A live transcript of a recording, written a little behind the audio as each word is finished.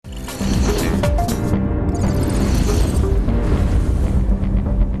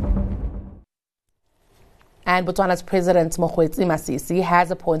And Botswana's President Mokgweetsi Masisi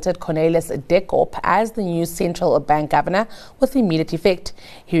has appointed Cornelis Dekop as the new central bank governor with immediate effect.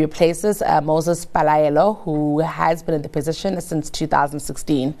 He replaces Moses Palaelo, who has been in the position since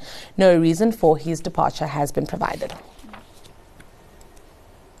 2016. No reason for his departure has been provided.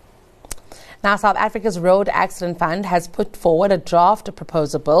 Now, South Africa's Road Accident Fund has put forward a draft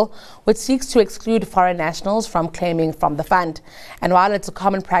proposal bill which seeks to exclude foreign nationals from claiming from the fund. And while it's a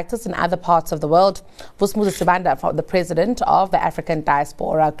common practice in other parts of the world, Vusumuzi Sibanda, the president of the African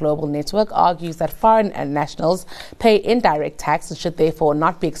Diaspora Global Network, argues that foreign nationals pay indirect tax and should therefore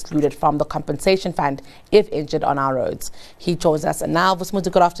not be excluded from the compensation fund if injured on our roads. He joins us now.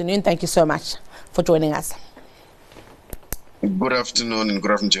 Vusumuzi, good afternoon. Thank you so much for joining us. Good afternoon and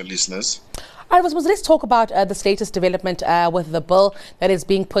good afternoon to your listeners. All right, let's talk about the latest development with the bill that is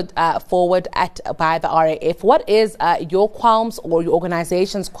being put forward by the RAF. What is your qualms or your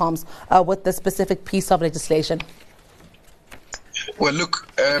organization's qualms with this specific piece of legislation? Well,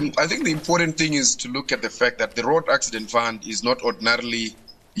 look, I think the important thing is to look at the fact that the Road Accident Fund is not ordinarily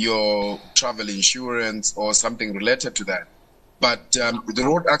your travel insurance or something related to that. But the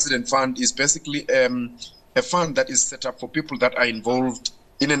Road Accident Fund is basically a fund that is set up for people that are involved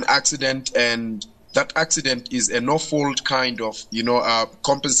in an accident, and that accident is a no-fault kind of,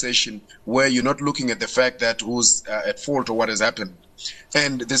 compensation where you're not looking at the fact that who's at fault or what has happened.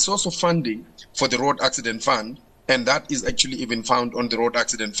 And the source of funding for the Road Accident Fund, and that is actually even found on the Road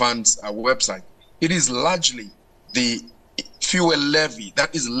Accident Fund's website, it is largely the fuel levy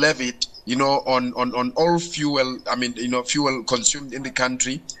that is levied on all fuel, fuel consumed in the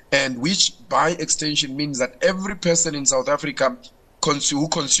country, and which by extension means that every person in South Africa who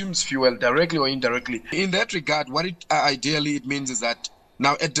consumes fuel directly or indirectly. In that regard, what it ideally it means is that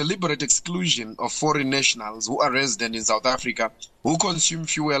now a deliberate exclusion of foreign nationals who are resident in South Africa, who consume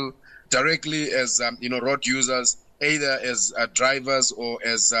fuel directly as road users, either as drivers or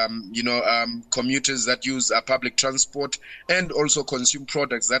as commuters that use public transport, and also consume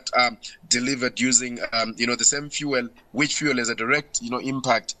products that are delivered using the same fuel, which fuel has a direct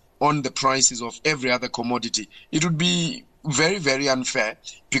impact on the prices of every other commodity. It would be very, very unfair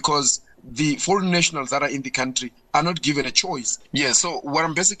because the foreign nationals that are in the country are not given a choice. Yeah, so what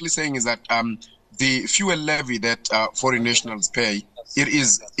I'm basically saying is that the fuel levy that foreign nationals pay, it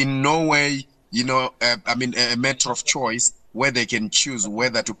is in no way, a matter of choice where they can choose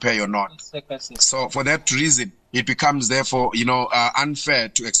whether to pay or not. So for that reason, it becomes therefore, unfair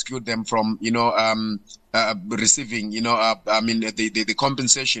to exclude them from, receiving, the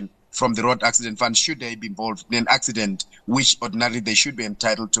compensation from the Road Accident Fund should they be involved in an accident which ordinarily they should be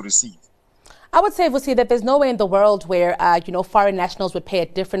entitled to receive. I would say, Vusi, that there's no way in the world where, foreign nationals would pay a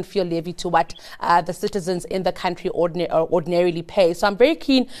different fuel levy to what the citizens in the country ordinarily pay. So I'm very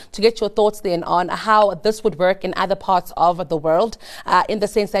keen to get your thoughts then on how this would work in other parts of the world, in the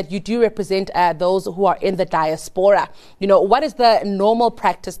sense that you do represent those who are in the diaspora. What is the normal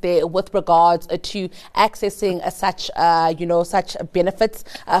practice there with regards to accessing such benefits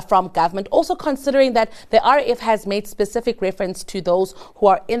from government? Also considering that the RAF has made specific reference to those who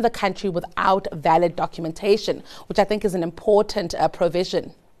are in the country without valid documentation, which I think is an important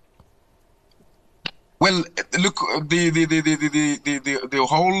provision. Well, look, the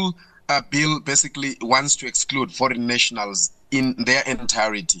whole bill basically wants to exclude foreign nationals in their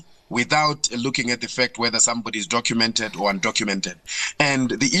entirety without looking at the fact whether somebody is documented or undocumented.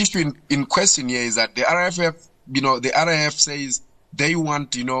 And the issue in question here is that the RAF says they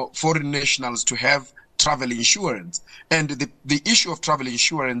want, foreign nationals to have travel insurance. And the issue of travel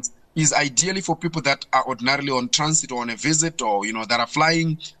insurance is ideally for people that are ordinarily on transit or on a visit, or that are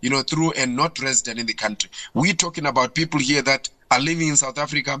flying through and not resident in the country. We're talking about people here that are living in South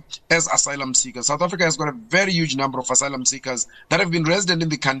Africa as asylum seekers. South Africa has got a very huge number of asylum seekers that have been resident in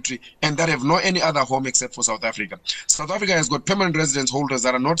the country and that have no any other home except for South Africa. South Africa has got permanent residence holders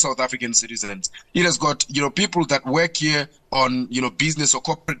that are not South African citizens. It has got people that work here on business or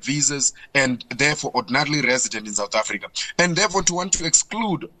corporate visas and therefore ordinarily resident in South Africa. And therefore to want to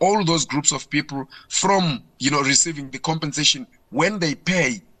exclude all those groups of people from receiving the compensation when they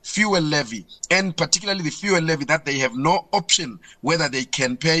pay fuel levy, and particularly the fuel levy that they have no option whether they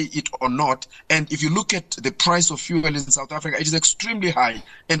can pay it or not. And if you look at the price of fuel in South Africa, it is extremely high.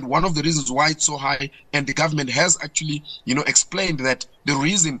 And one of the reasons why it's so high, and the government has actually, explained that the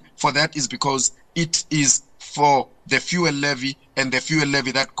reason for that is because it is for the fuel levy and the fuel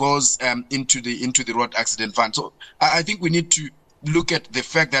levy that goes into the Road Accident Fund. So I think we need to look at the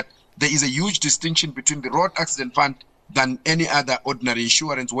fact that there is a huge distinction between the Road Accident Fund than any other ordinary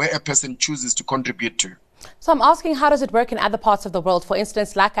insurance where a person chooses to contribute to. So I'm asking, how does it work in other parts of the world? For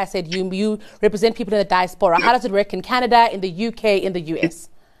instance, like I said, you represent people in the diaspora. How does it work in Canada, in the UK, in the US?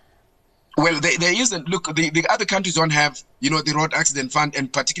 Well, there isn't. Look, the other countries don't have, the road accident fund,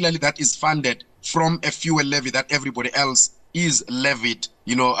 and particularly that is funded from a fuel levy that everybody else is levied,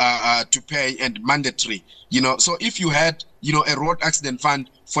 to pay and mandatory. So if you had, a road accident fund,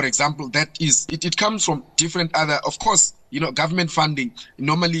 for example, it comes from different other, of course, government funding.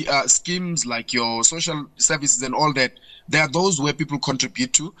 Normally, schemes like your social services and all that, there are those where people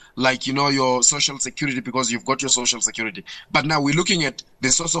contribute to, like, your social security, because you've got your social security. But now we're looking at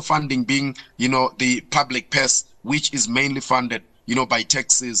the source of funding being, the public purse, which is mainly funded, by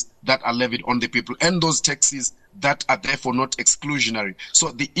taxes that are levied on the people, and those taxes that are therefore not exclusionary. So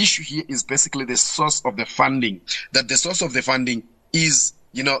the issue here is basically the source of the funding, that the source of the funding is,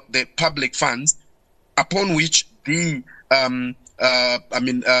 the public funds upon which the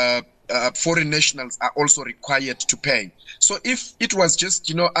foreign nationals are also required to pay. So if it was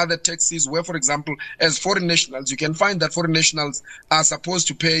just, other taxes where, for example, as foreign nationals, you can find that foreign nationals are supposed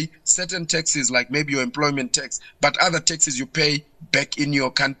to pay certain taxes, like maybe your employment tax, but other taxes you pay back in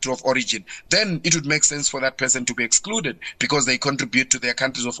your country of origin, then it would make sense for that person to be excluded because they contribute to their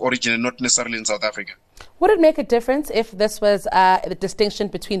countries of origin and not necessarily in South Africa. Would it make a difference if this was the distinction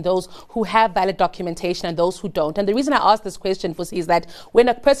between those who have valid documentation and those who don't? And the reason I ask this question, Vusi, is that when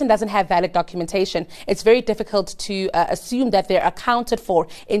a person doesn't have valid documentation, it's very difficult to assume that they're accounted for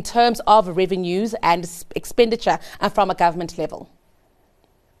in terms of revenues and expenditure from a government level.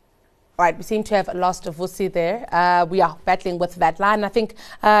 All right, we seem to have lost Vusi there. We are battling with that line. I think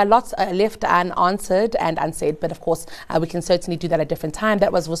lots left unanswered and unsaid, but of course, we can certainly do that at a different time.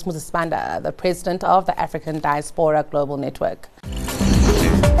 That was Vusumuzi Sibanda, the president of the African Diaspora Global Network.